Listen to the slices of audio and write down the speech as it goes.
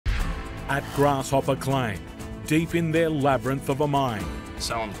At Grasshopper Claim, deep in their labyrinth of a mine,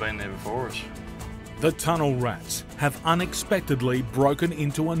 Someone's been there before us. the tunnel rats have unexpectedly broken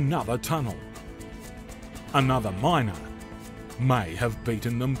into another tunnel. Another miner may have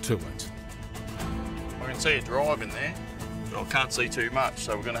beaten them to it. I can see a drive in there, but I can't see too much,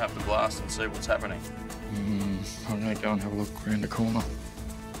 so we're going to have to blast and see what's happening. I'm going to go and have a look around the corner.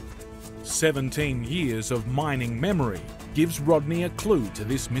 17 years of mining memory gives Rodney a clue to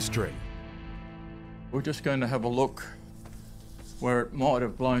this mystery. We're just going to have a look where it might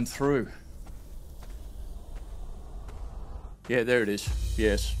have blown through. Yeah, there it is.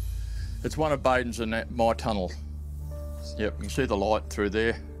 Yes. It's one of Baden's and my tunnel. Yep, you can see the light through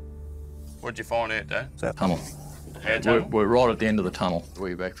there. What'd you find out, Dad? That tunnel. Our tunnel? We're right at the end of the tunnel,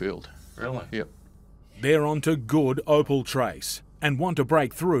 way backfield. Really? Yep. They're onto good opal trace and want to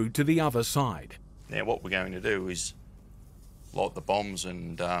break through to the other side. Now what we're going to do is light the bombs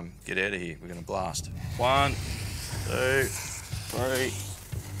and get out of here. We're going to blast. 1, 2, 3,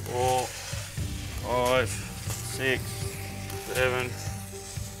 4, 5, 6, 7,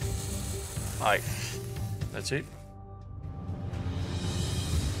 8. That's it.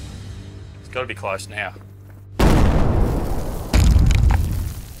 It's got to be close now.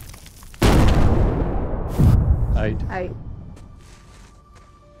 Eight. 8.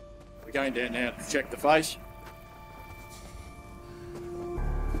 We're going down now to check the face.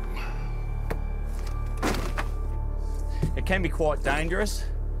 It can be quite dangerous.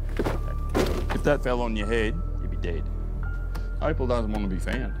 If that fell on your head, you'd be dead. Opal doesn't want to be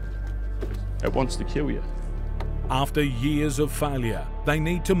found. It wants to kill you. After years of failure, they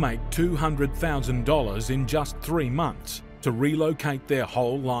need to make $200,000 in just 3 months to relocate their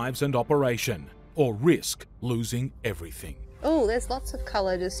whole lives and operation, or risk losing everything. Oh, there's lots of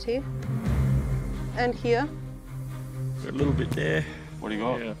colour just here. And here. Got a little bit there. What do you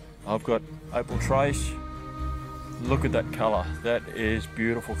got? Yeah. I've got opal trace. Look at that colour. That is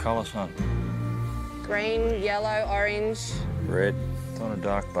beautiful colour, son. Green, yellow, orange. Red. It's on a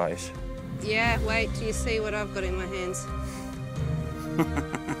dark base. Yeah, wait till you see what I've got in my hands.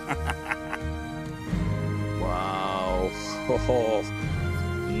 Wow. Oh,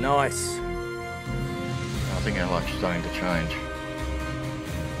 nice. I think our luck's starting to change.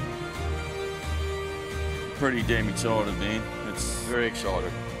 Pretty damn excited, man. It's Very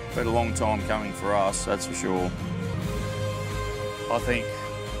excited. been a long time coming for us, that's for sure. I think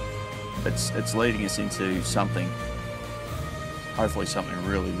it's leading us into something, hopefully something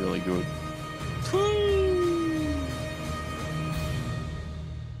really, really good.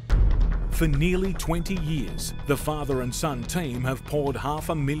 For nearly 20 years, the father and son team have poured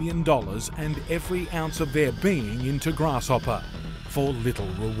 $500,000 and every ounce of their being into Grasshopper for little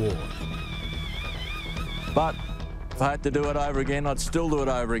reward. But if I had to do it over again, I'd still do it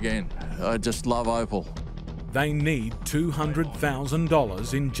over again. I just love opal. They need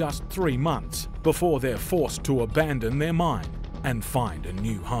 $200,000 in just 3 months before they're forced to abandon their mine and find a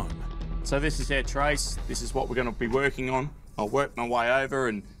new home. So this is our trace. This is what we're going to be working on. I'll work my way over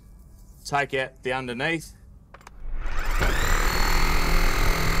and take out the underneath.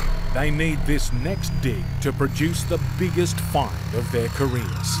 They need this next dig to produce the biggest find of their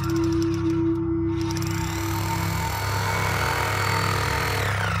careers.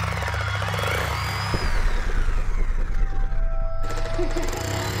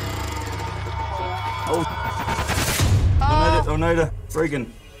 I need a friggin'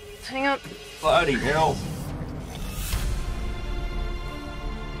 Hang on. bloody hell.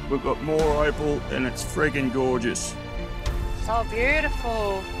 We've got more opal and it's friggin' gorgeous. So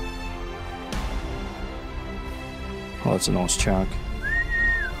beautiful. Oh, that's a nice chunk.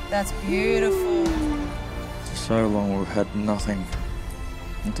 That's beautiful. For so long we've had nothing.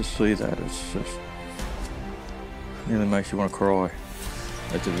 And to see that, it's just really makes you want to cry.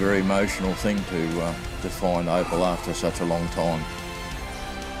 It's a very emotional thing to find opal after such a long time.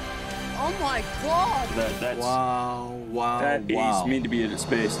 Oh my God. That's, Wow, that is meant to be at its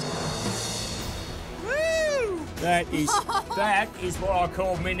best. Woo! That is what I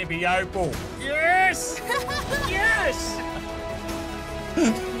call Mintabie opal. Yes! Yes!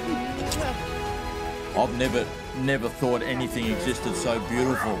 I've never thought anything existed so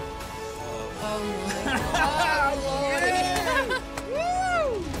beautiful. Oh my God.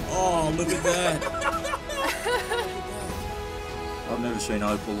 Oh, look at that. I've never seen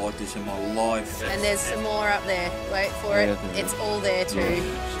opal like this in my life. And there's some more up there. Wait for it. It's all there too.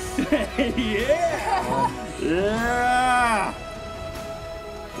 Yeah! Yeah!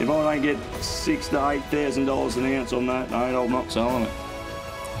 If I don't get $6,000 to $8,000 an ounce on that, no, I'm not selling it.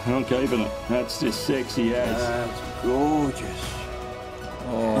 I'm keeping it. That's just sexy as. That's gorgeous.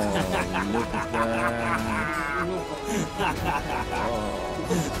 Oh, look at that.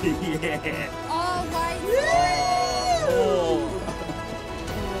 Yeah. Oh, wait. Oh.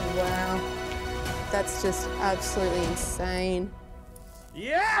 Oh, wow. That's just absolutely insane.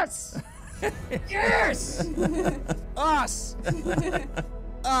 Yes! Yes! Us!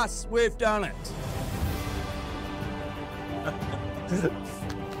 Us, we've done it.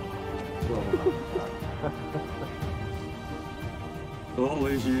 All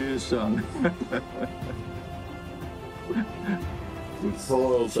these years, son. We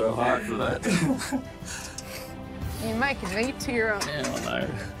toiled so hard for that. You're making me tear up. Yeah, I know.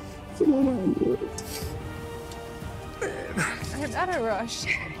 I've had a rush.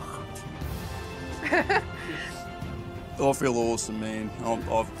 I feel awesome, man.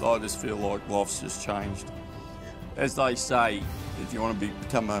 I just feel like life's just changed. As they say, if you want to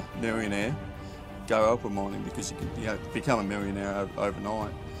become a millionaire, go opal mining because you can become a millionaire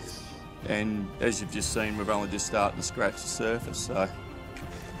overnight. And as you've just seen, we're only just starting to scratch the surface, so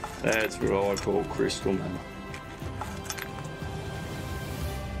that's what I call crystal, man.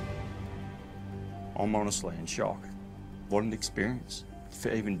 I'm honestly in shock. What an experience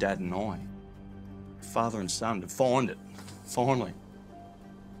for even Dad and I. Father and son to find it, finally.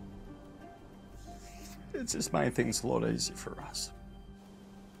 It's just made things a lot easier for us.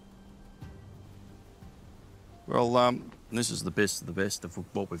 Well, this is the best of the best of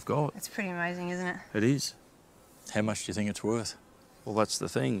what we've got. It's pretty amazing, isn't it? It is. How much do you think it's worth? Well, that's the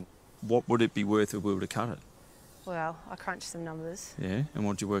thing. What would it be worth if we were to cut it? Well, I crunched some numbers. Yeah, and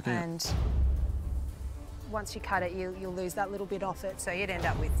what'd you work out? And once you cut it, you'll lose that little bit off it, so you'd end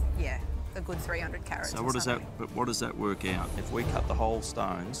up with, yeah, a good 300 carats. So what does that? But what does that work out? If we cut the whole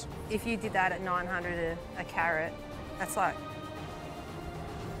stones, If you did that at 900 a carat, that's like,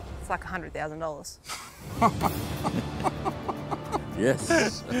 it's like $100,000. Yes.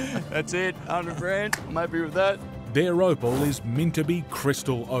 that's it. 100 grand. I'm happy with that. Their opal is Mintabie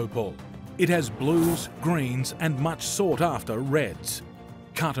Crystal Opal. It has blues, greens and much sought after reds.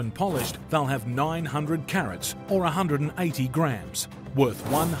 Cut and polished, they'll have 900 carats or 180 grams, worth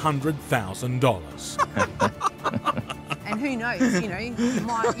 $100,000. And who knows, you know, you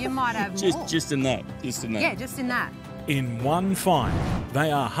might have more. Just in that. Just in that. Yeah, just in that. In one find,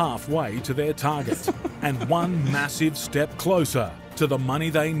 they are halfway to their target and one massive step closer to the money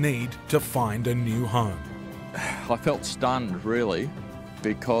they need to find a new home. I felt stunned, really,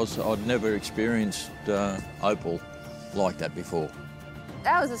 because I'd never experienced opal like that before.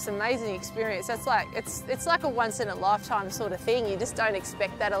 That was just an amazing experience. That's like, it's like a once in a lifetime sort of thing. You just don't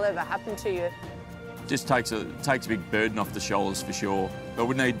expect that'll ever happen to you. Just takes a big burden off the shoulders for sure. But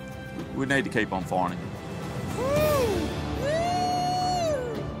we need to keep on finding.